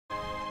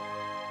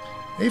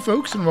Hey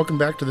folks, and welcome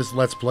back to this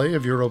Let's Play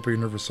of Europa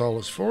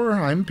Universalis 4.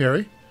 I'm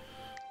Peri.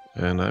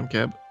 And I'm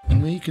Keb.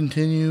 And we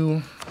continue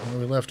where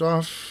we left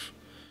off,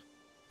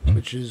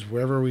 which is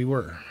wherever we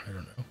were. I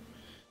don't know.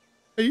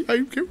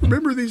 I can't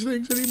remember these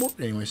things anymore.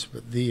 Anyways,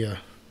 but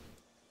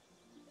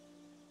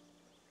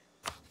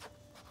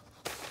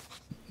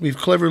we've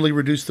cleverly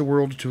reduced the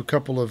world to a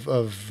couple of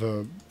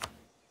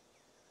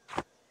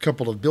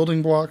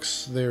building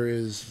blocks. There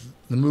is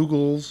the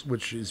Mughals,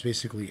 which is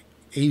basically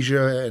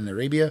Asia and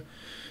Arabia.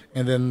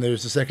 And then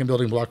there's the second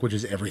building block, which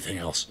is everything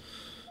else.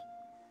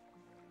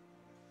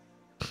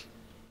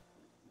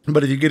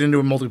 But if you get into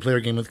a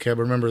multiplayer game with Keb,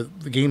 remember,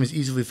 the game is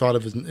easily thought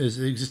of as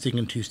existing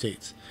in two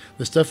states.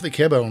 The stuff that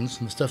Keb owns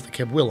and the stuff that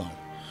Keb will own.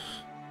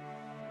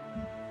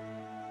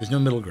 There's no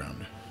middle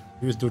ground.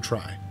 There is no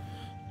try.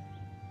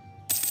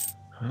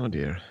 Oh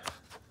dear.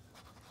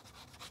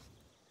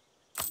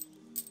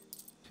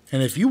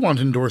 And if you want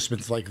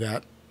endorsements like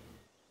that,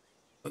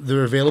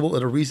 they're available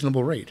at a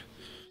reasonable rate.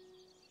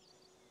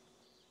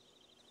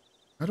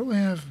 How do I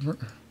have...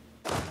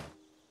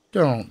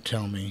 Don't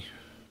tell me.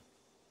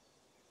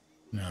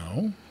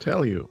 No.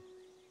 Tell you.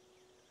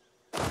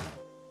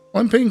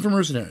 I'm paying for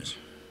mercenaries.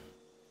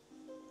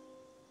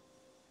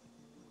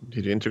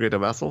 Did you integrate a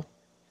vassal?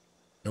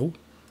 No.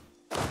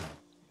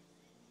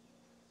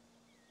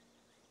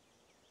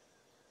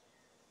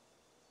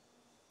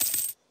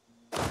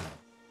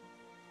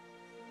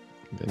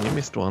 Then you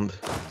missed one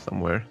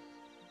somewhere.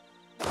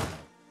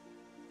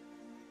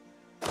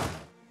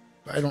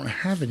 I don't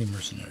have any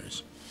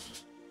mercenaries.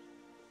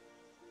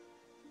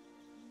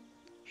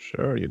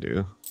 Sure you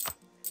do.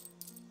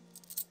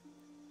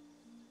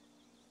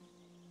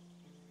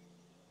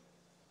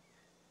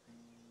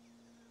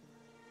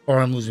 Or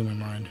I'm losing my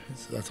mind.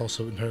 That's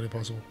also entirely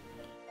possible.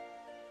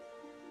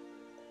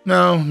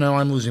 No,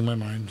 I'm losing my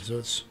mind. So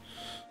it's...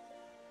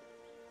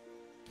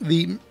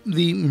 The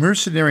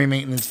mercenary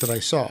maintenance that I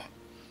saw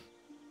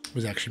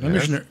was actually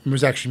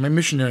my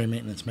missionary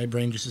maintenance. My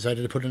brain just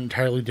decided to put an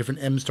entirely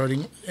different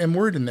starting M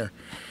word in there.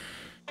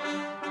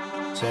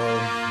 So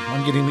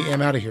I'm getting the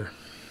M out of here.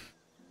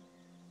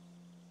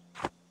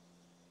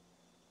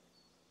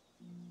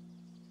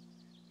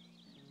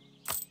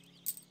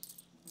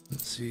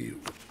 Let's see.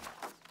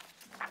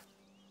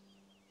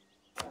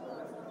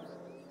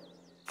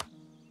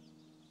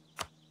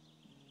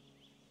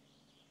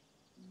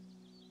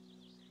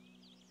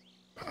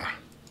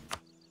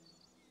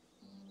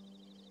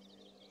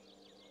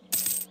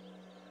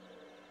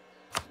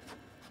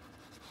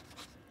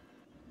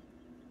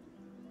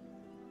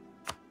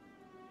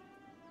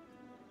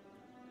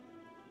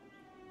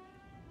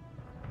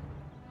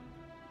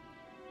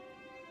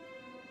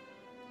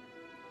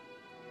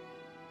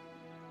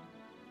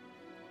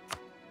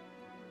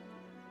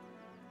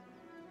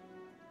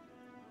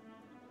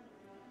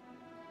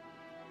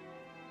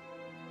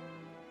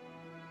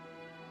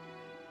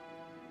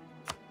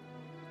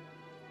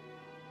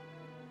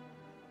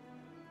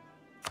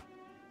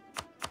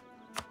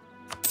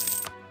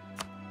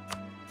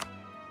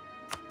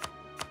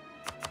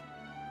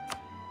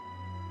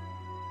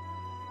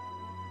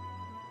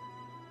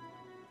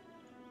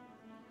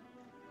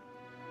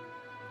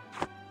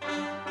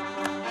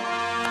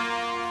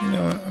 You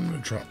know what? I'm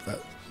going to drop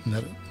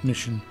that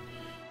mission.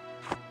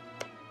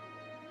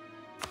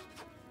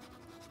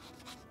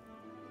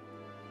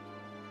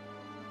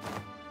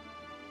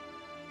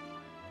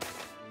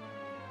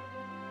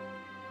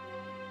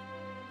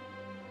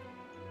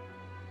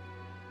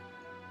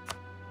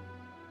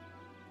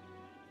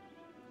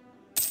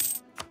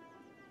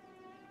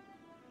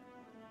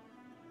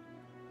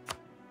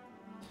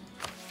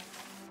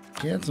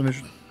 Cancel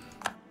mission.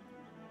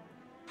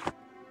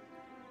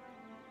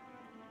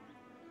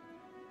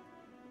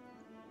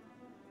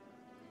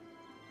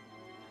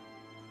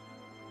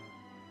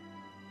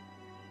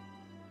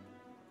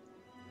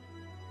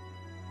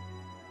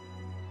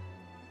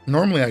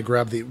 Normally I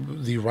grab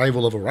the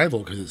rival of a rival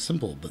because it's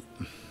simple, but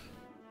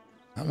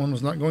that one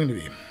was not going to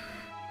be.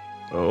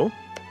 Oh?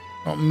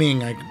 Oh,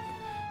 Ming, I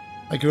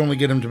could only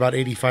get him to about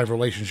 85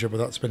 relationship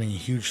without spending a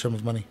huge sum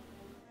of money.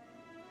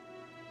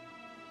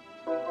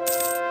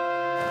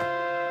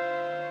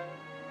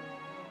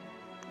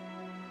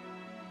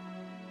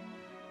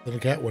 Little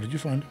cat, what did you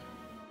find?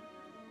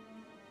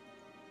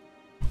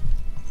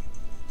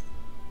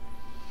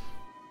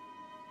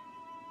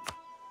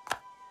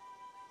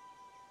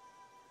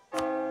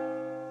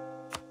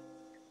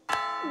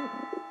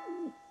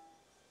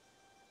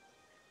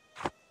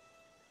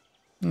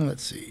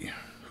 Let's see.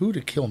 Who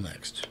to kill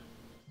next?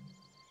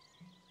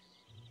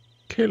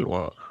 Kill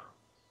what?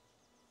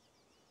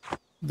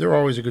 They're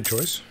always a good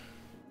choice.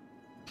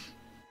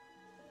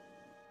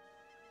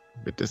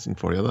 Bit distant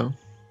for you, though.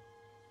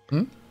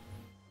 Hmm?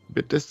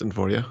 Bit distant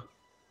for you.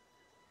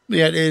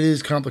 Yeah, it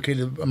is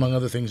complicated, among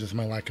other things, with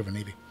my lack of a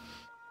navy.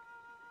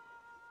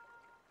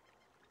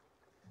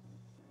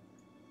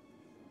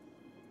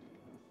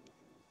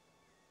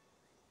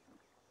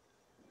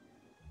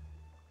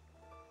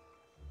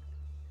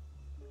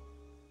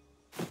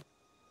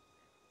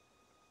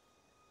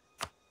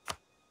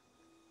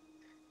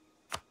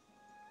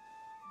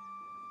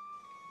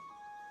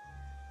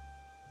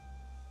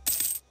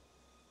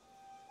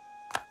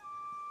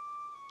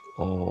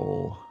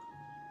 Oh.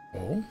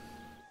 Oh?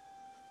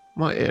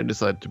 My heir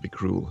decided to be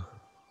cruel.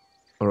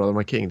 Or rather,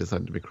 my king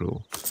decided to be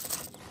cruel.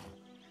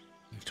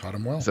 You taught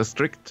him well. He's a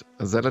strict,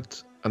 a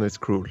zealot, and it's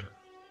cruel.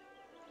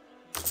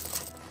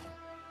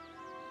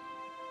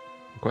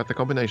 Quite the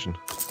combination.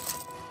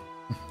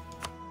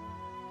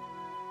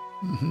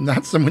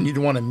 Not someone you'd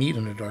want to meet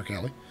in a dark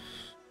alley.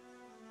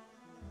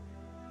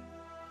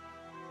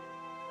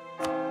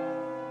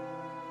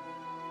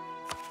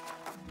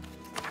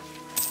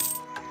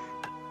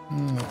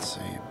 Let's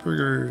see.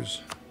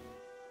 Burgers.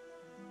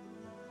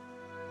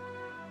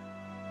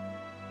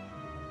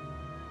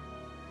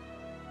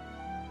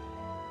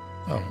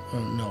 Oh,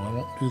 no, I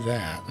won't do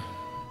that.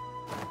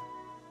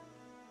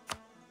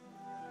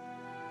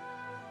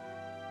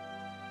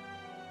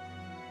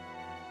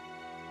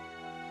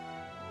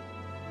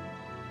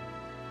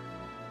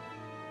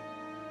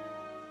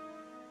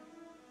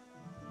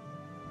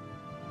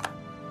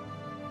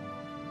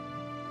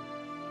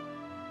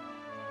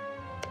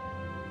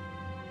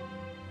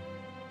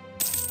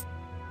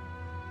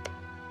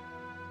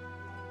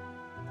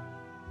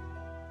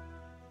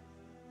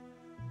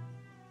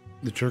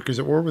 The Turk is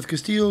at war with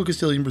Castile,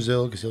 Castilian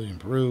Brazil, Castilian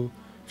Peru,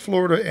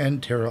 Florida,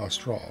 and Terra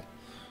Austral.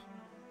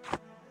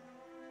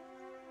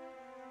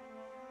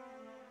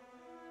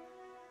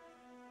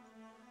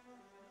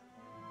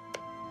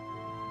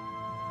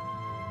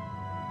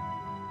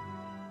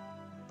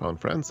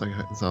 Found friends,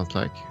 it sounds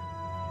like.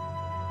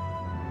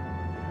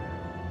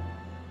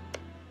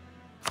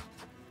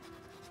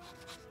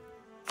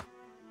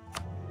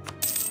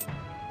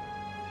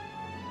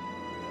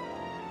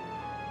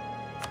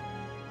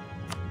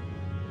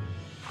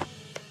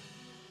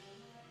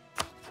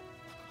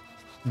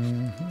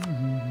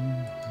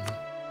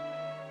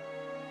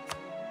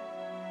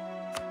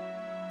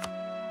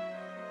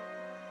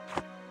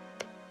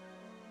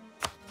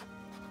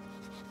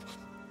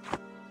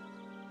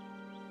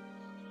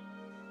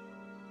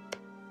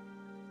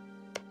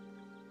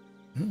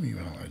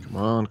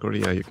 Come on,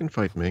 Korea, you can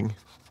fight Ming.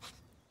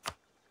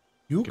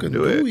 You can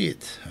do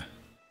it.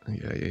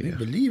 Yeah. We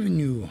believe in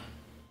you.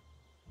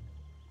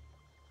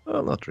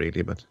 Well, not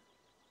really, but...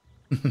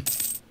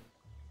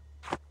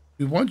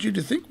 We want you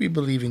to think we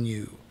believe in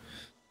you.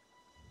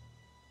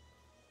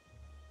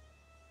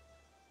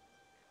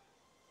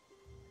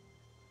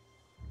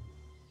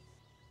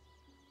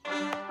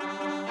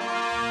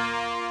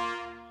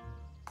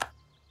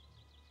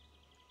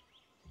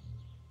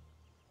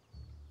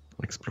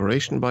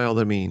 Exploration by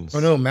other means. Oh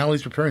no,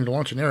 Mali's preparing to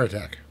launch an air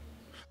attack.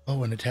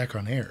 Oh, an attack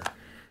on air.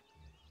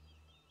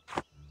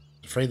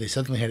 Afraid they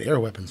suddenly had air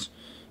weapons.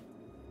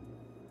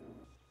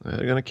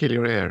 They're gonna kill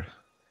your heir.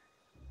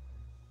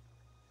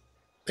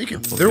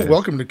 They're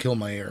welcome to kill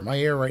my heir. My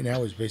heir right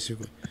now is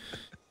basically...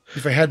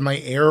 If I had my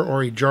heir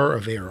or a jar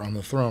of air on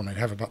the throne, I'd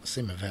have about the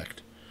same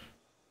effect.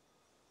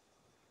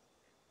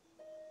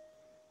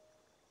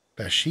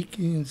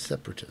 Bashikian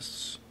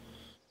separatists.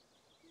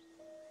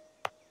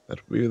 That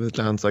would be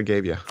the lands I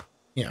gave you.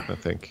 Yeah. I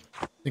think.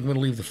 I think I'm going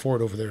to leave the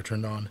fort over there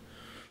turned on.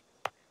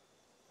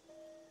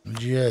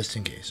 Just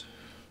in case.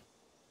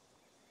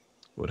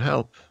 Would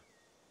help.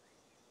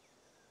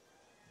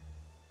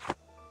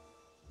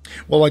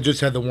 Well, I just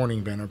had the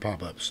warning banner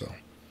pop up, so...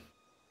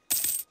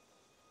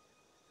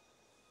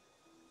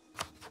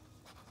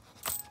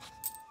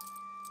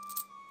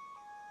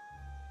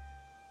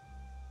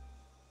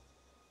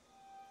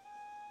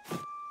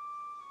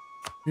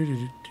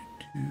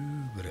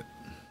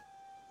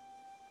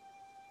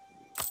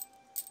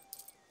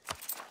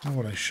 Now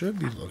what I should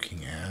be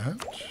looking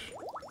at...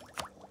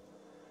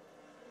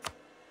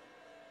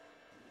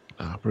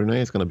 Brunei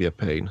is going to be a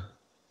pain.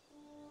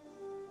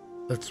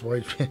 That's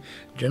why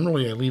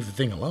generally I leave the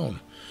thing alone.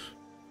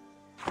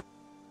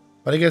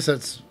 But I guess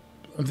that's...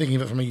 I'm thinking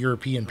of it from a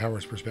European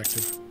powers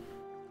perspective.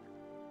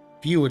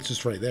 For you, it's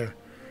just right there.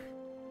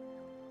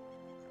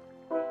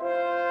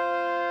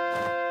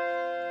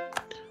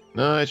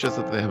 No, it's just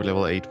that they have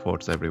level 8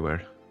 forts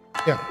everywhere.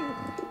 Yeah.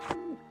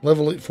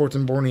 Level 8 forts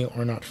in Borneo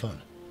are not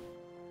fun.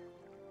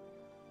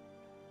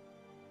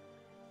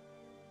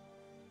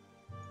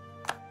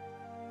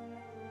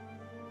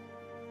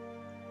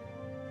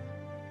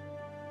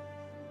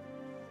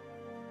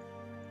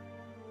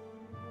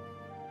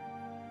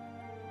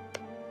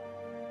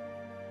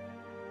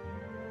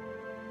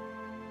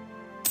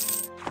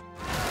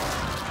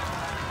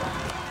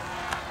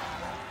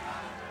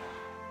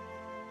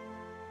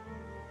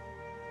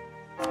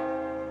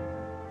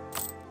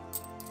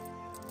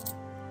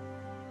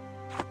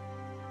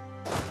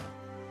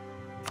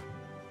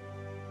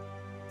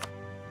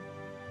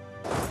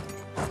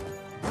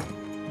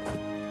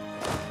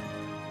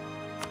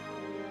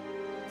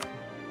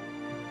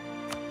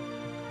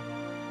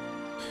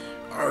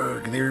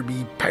 Arg, there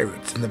be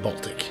pirates in the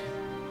Baltic.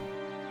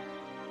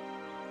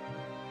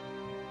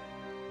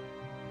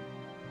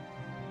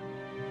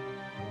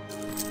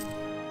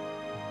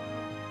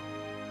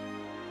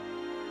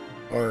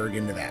 Arg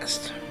in the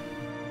vast.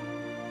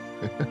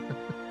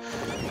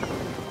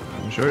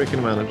 I'm sure you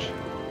can manage.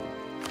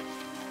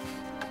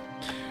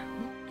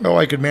 Oh,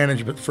 I could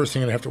manage, but the first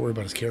thing I'd have to worry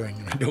about is carrying,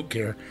 and I don't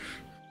care.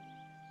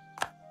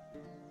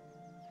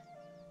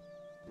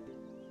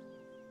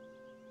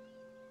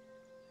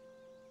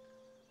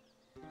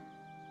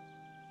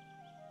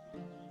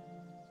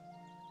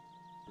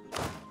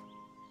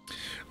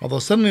 Although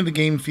suddenly the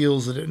game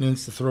feels that it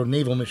needs to throw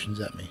naval missions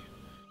at me.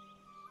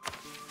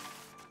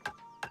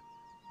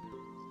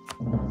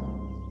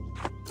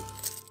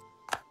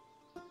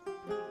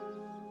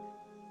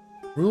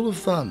 Rule of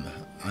thumb.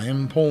 I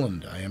am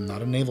Poland. I am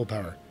not a naval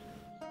power.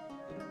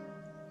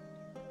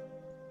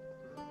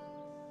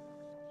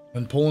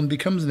 When Poland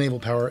becomes a naval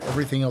power,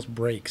 everything else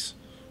breaks.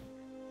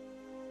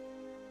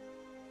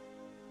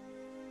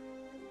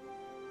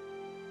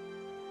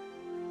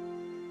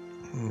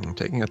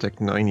 Taking a tech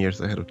 9 years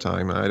ahead of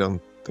time, I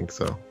don't think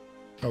so.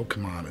 Oh,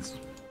 come on. It's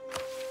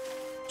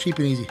cheap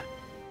and easy.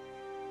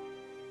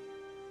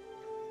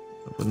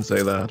 I wouldn't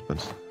say that,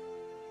 but...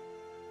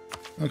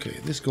 Okay,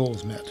 this goal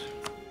is met.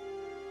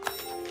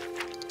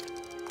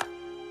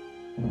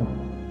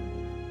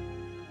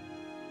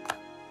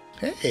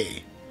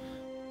 Hey!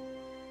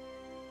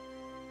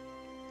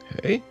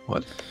 Hey,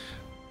 what?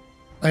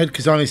 I had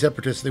Kazani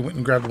separatists. They went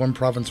and grabbed one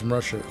province from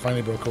Russia. It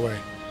finally broke away.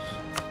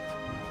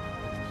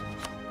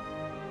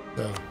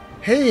 So,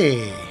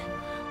 hey!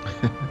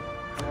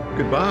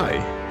 Goodbye.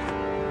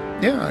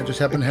 Yeah, I just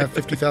happen to have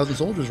 50,000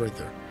 soldiers right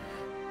there.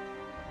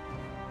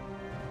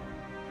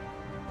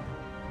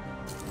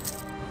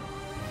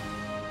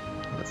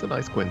 That's a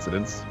nice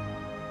coincidence.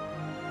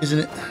 Isn't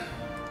it?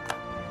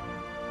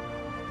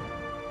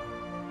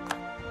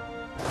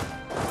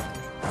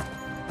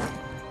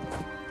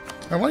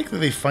 I like that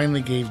they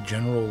finally gave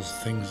generals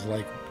things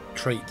like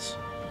traits.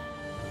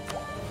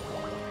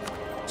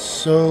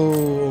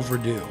 So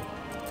overdue.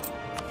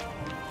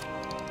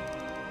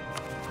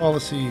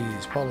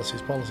 Policies,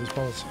 policies, policies,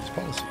 policies,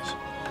 policies.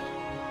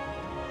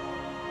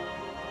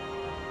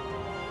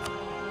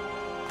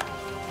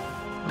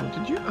 Oh,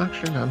 did you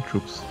actually land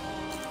troops?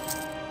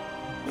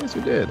 Yes,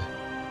 you did.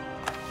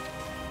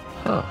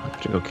 Huh,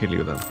 I should go kill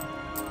you then.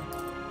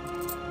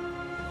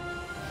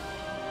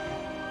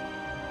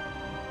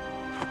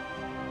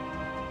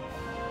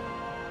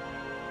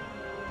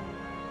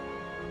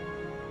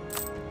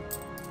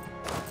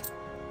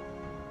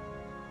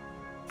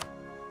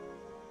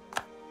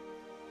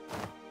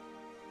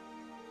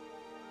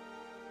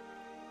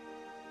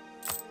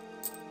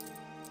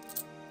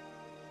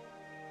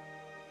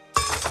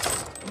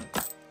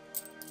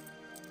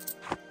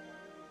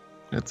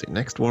 Let's see,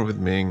 next war with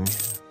Ming,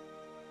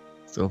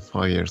 still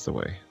 5 years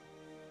away.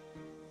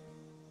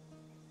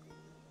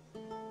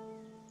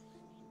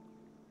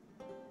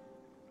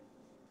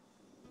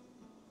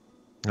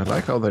 I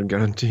like how they're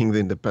guaranteeing the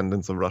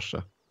independence of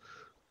Russia.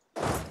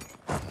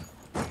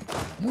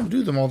 Won't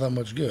do them all that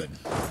much good.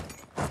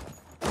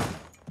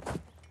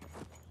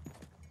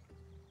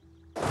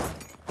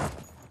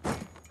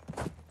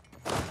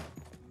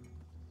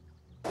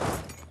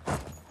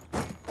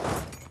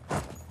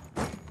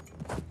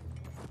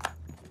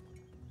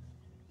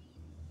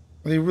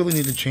 They really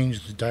need to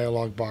change the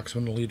dialogue box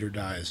when the leader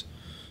dies.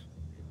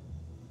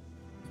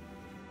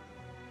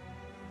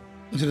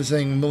 Instead of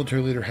saying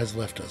military leader has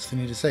left us, they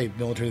need to say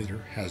military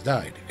leader has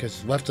died.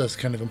 Because left us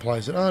kind of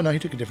implies that, oh no, he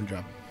took a different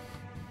job.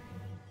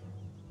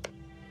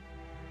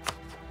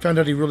 Found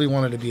out he really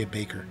wanted to be a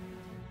baker.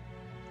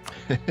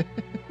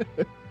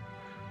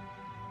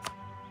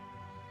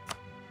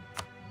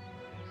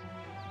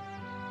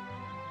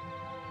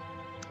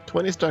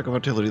 20 stack of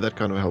artillery, that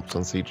kind of helps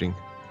on sieging.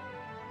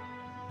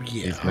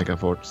 Yeah. These mega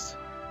forts.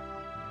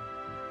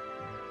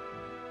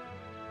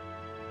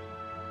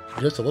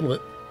 Just a little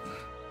bit.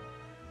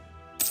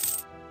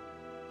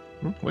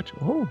 What?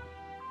 Oh!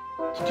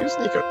 Did you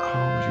sneak her?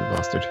 Oh, you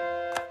bastard.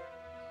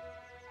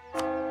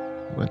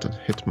 Went and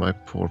hit my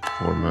poor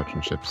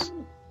merchant ships.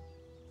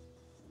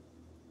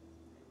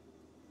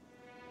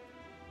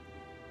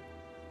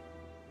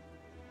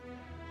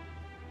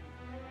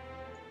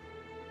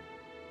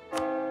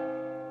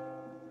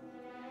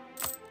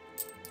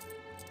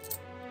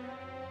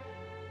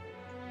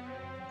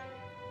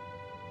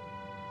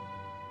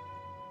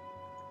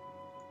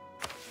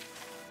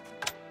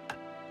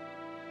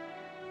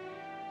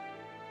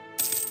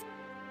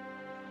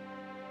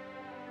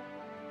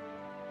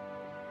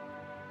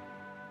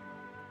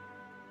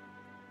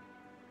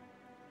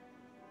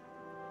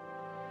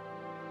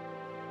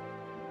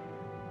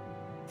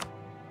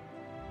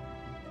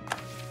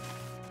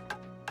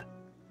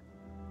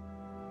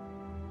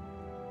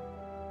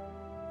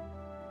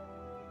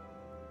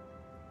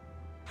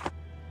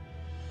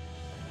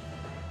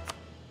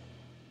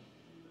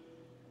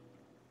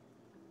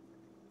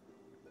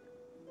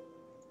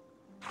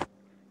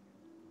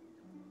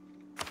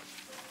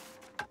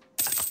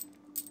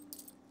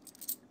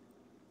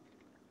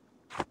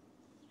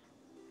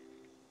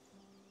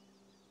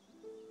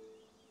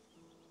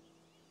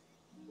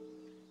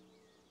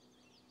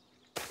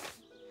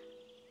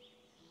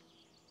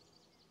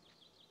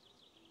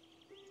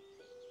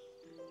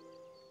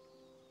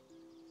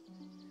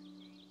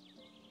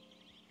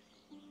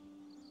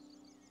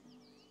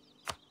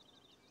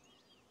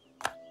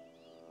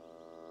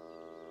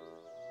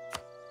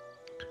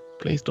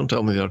 Please don't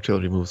tell me the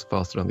artillery moves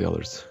faster than the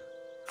others.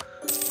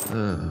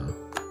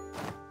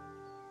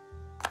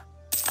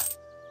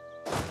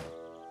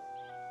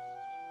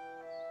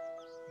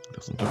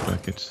 Doesn't look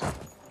like it.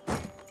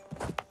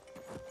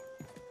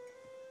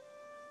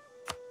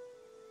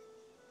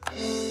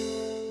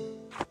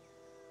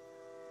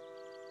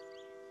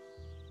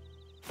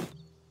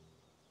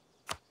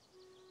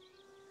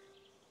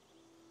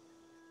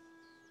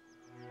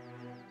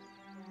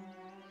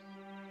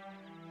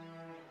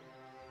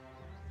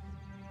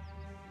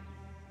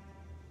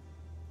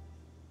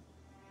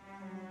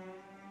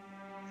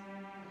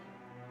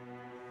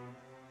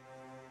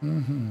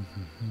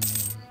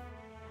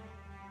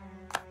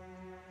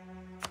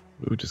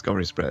 Blue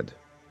discovery spread.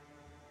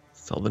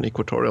 Southern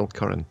equatorial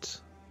current.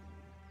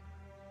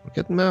 We're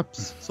getting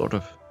maps, sort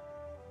of.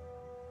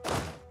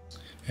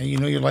 And you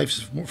know your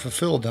life's more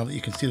fulfilled now that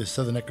you can see the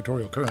southern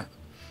equatorial current.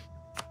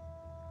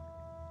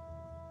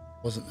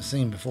 Wasn't the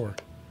same before.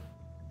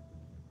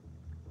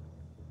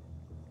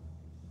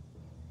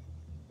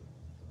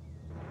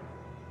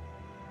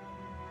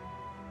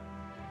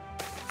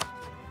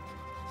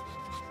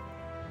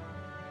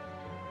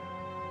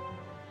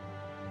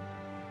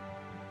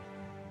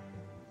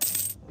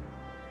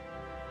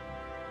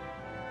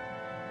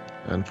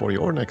 And for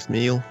your next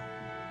meal,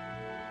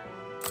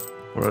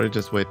 or are you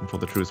just waiting for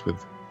the truce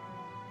with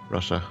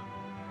Russia?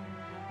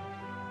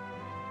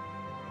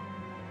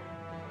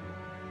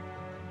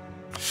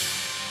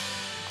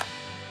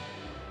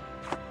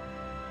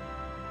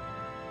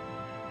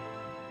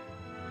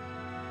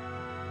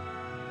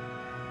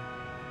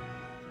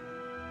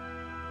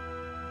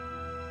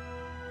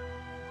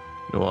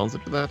 No answer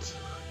to that?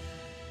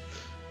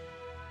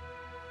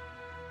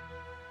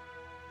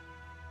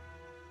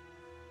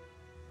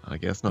 I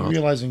guess not. You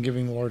realizing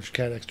giving the large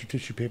cat extra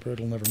tissue paper,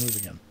 it'll never move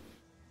again.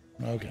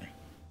 Okay.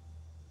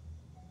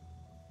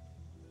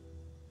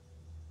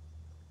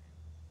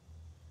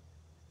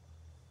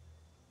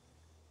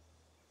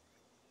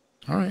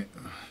 All right.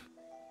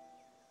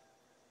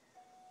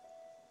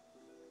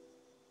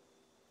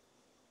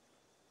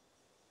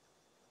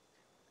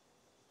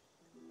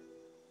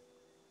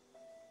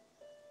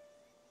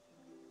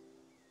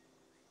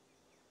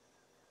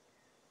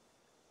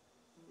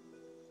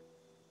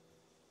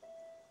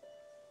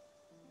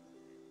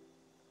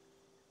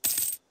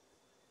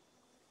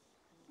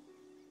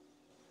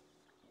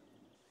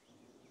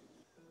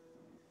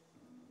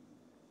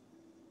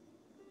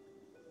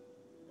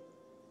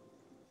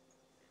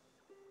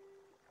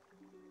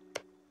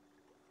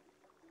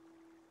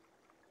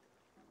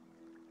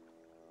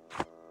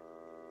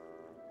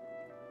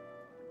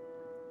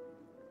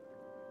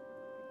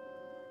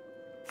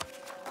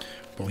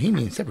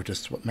 Bohemian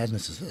separatists, what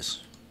madness is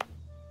this?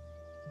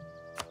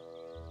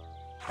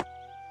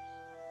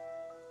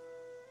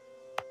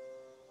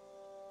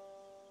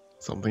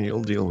 Something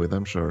you'll deal with,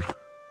 I'm sure.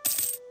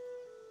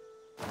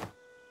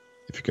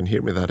 If you can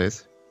hear me, that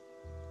is.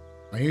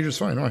 I hear you just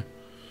fine, why?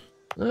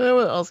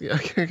 I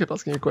kept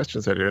asking you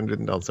questions earlier and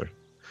didn't answer.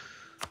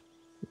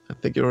 I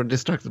think you were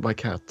distracted by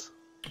cat.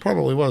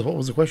 Probably was. What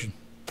was the question?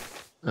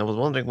 I was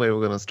wondering where we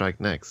were going to strike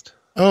next.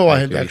 Oh, I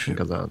had actually...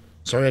 Kazan.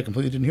 Sorry, I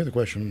completely didn't hear the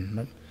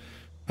question.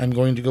 I'm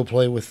going to go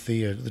play with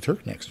the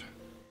Turk next.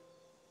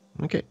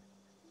 Okay.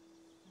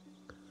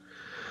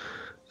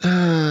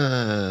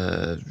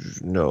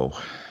 No.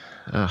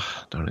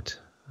 Ah, darn it.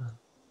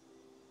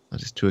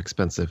 That is too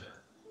expensive.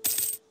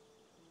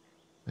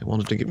 They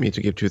wanted to get me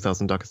to give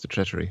 2,000 ducats to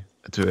treasury.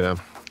 To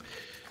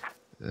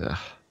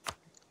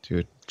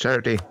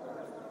charity.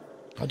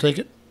 I'll take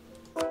it.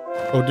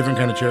 Oh, different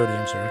kind of charity,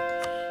 I'm sorry.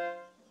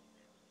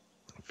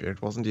 I fear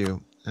it wasn't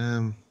you.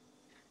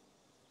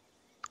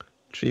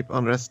 Cheap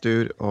unrest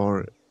dude,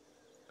 or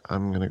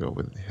I'm gonna go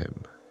with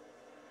him.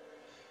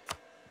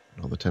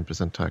 No, the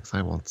 10% tax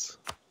I want.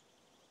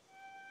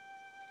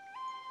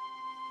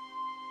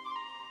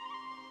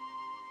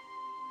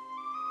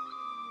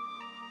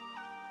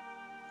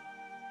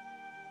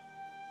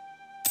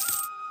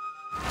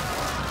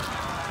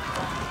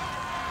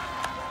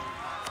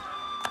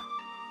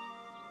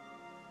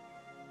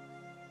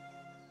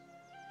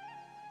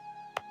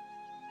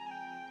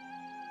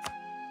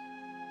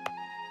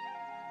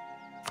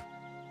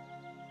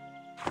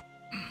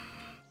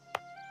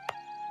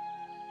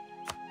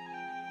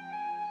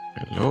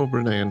 Hello,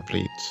 Bruneian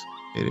fleet.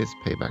 It is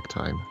payback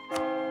time.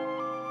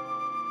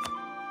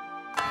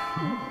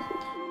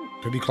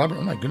 Could be clever.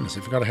 Oh my goodness,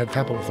 I forgot I had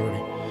capital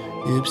authority.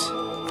 Oops.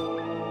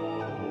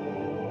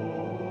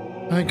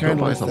 I kind of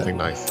buy something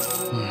nice.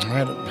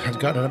 I had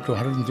gotten it up to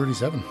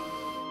 137.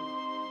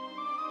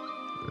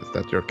 Is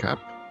that your cap?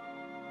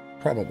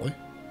 Probably.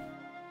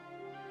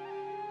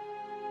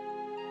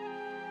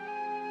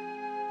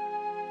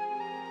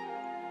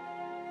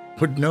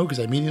 Wouldn't know because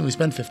I immediately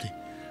spent 50.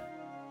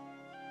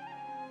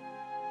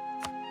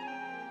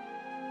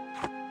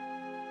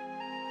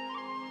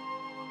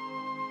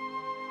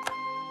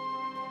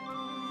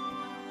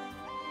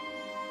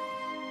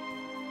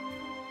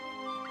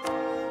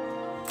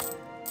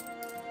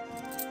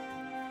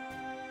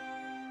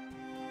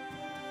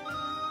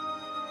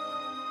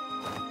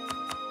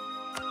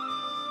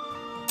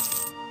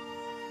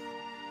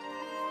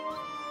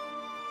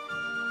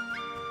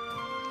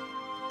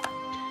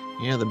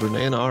 Yeah, the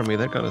Bruneian army,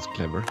 they're kind of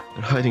clever.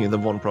 They're hiding in the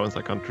one province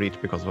I can't reach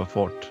because of a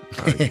fort.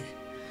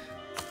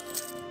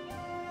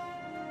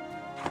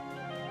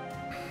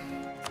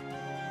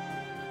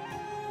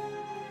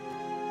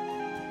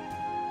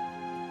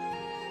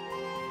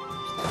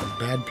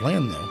 Bad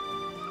plan, though.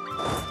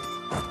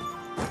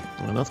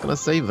 I'm not gonna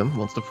save them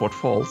once the fort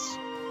falls.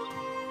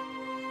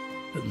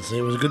 Didn't say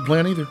it was a good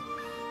plan either.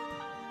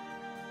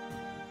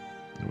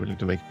 They're willing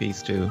to make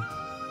peace too.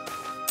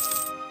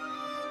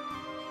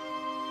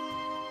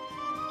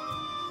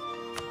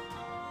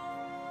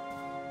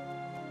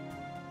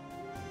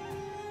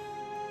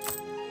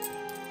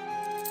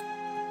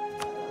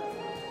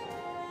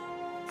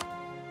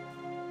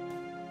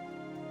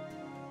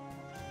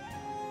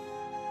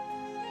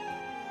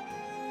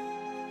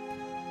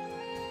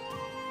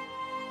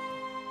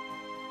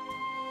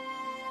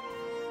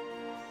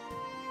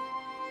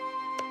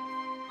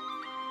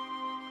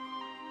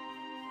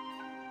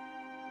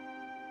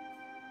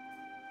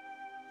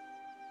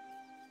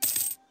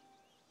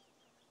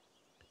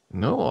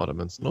 No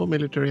Ottomans, no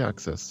military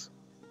access.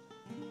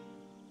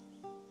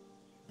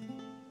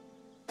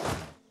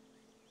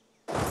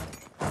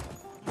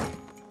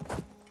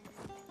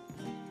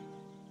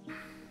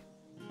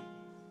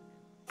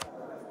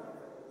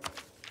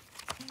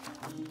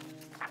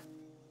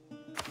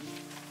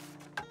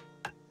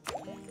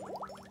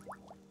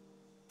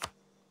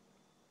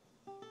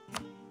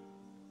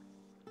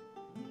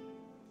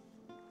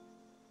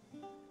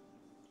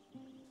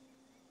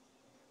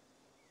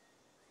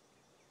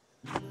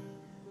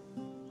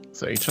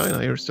 Say,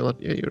 China, you're still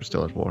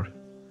at war,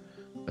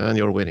 and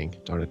you're winning.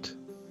 Darn it!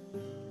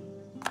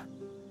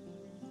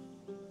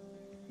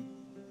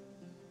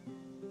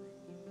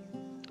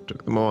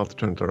 Took them a while to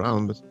turn it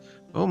around, but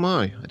oh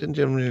my, I didn't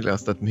even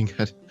realize that Ming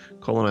had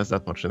colonized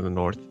that much in the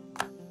north.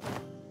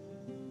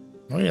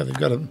 Oh yeah, they've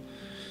got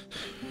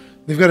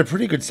a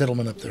pretty good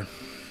settlement up there.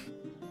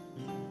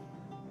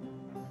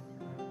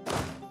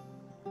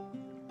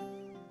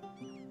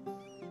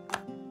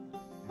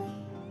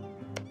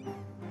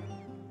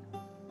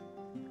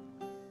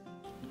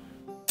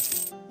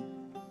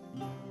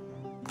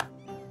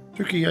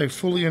 Turkey, I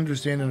fully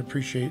understand and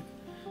appreciate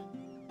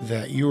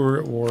that you are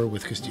at war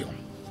with Castile.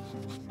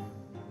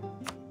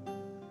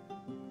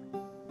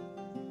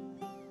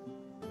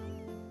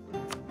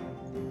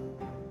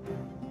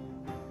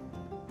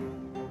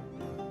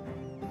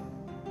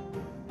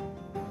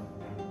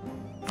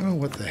 Oh,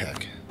 what the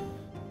heck.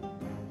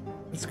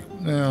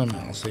 No,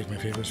 I'll save my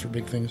favors for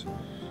big things.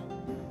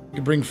 You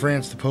can bring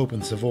France to Pope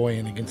and Savoy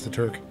in against the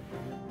Turk.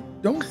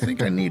 Don't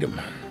think I need them.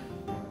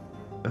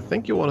 I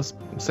think you want to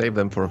save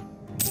them for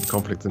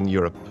conflict in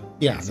Europe.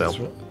 Yeah, itself.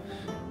 that's what...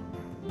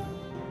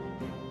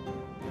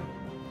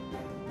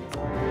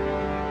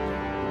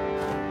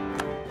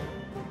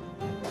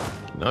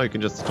 Now you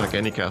can just attack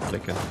any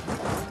Catholic and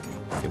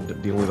you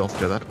can deal with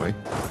Austria that way.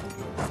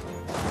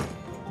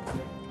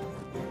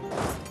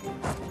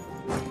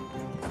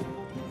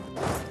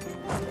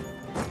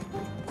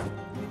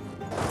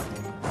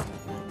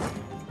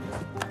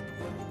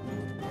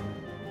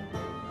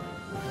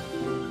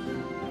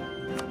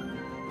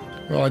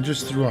 Well, I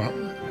just threw out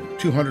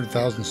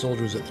 200,000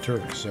 soldiers at the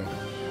Turks, so...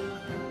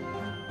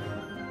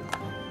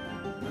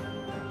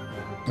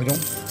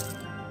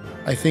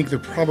 I think they're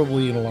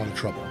probably in a lot of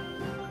trouble.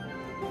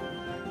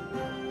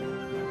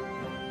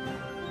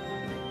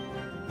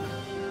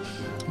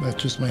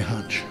 That's just my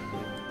hunch.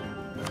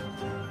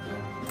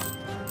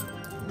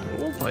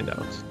 We'll find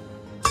out.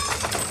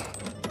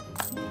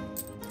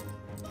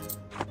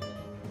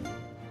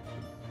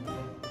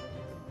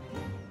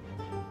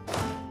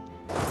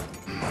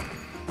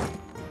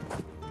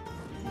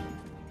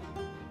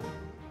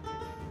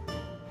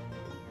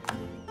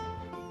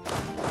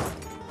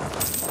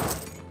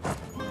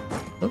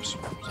 Oops,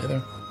 stay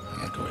there.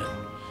 Yeah, go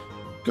ahead.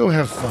 Go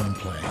have fun and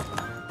play.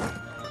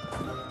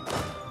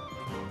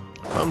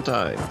 Fun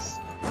times.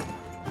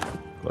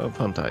 Well,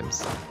 fun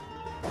times.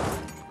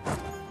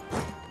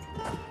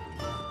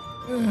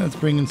 Let's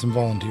bring in some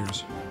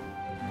volunteers.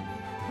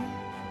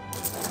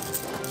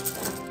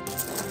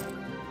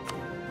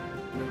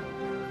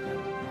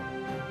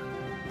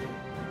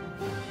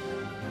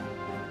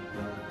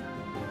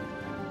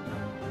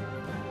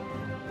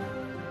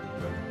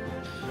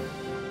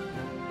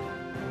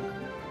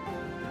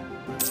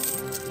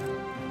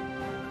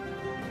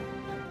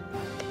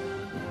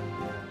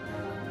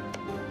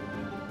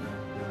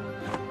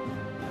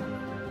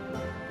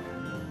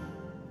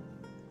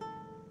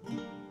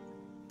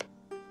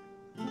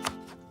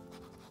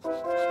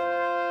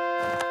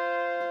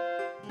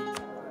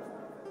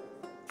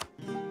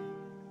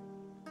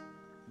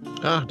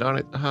 Ah, darn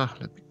it. Ah,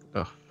 let me...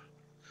 Oh,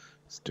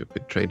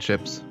 stupid trade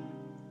ships.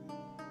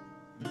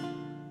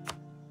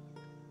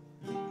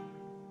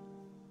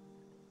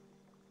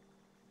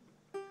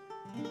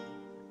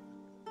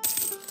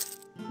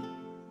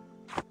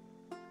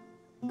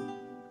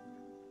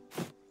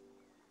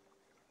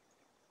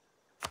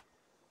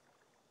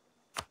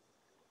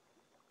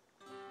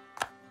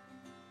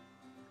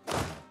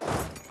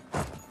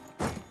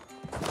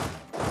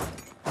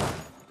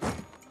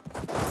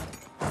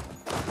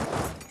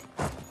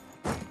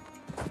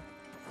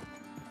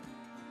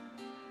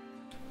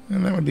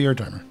 And that would be our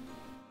timer.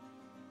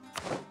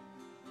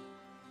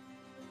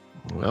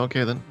 Well,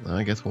 okay then.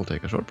 I guess we'll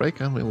take a short break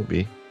and we will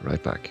be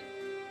right back.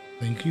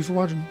 Thank you for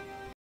watching.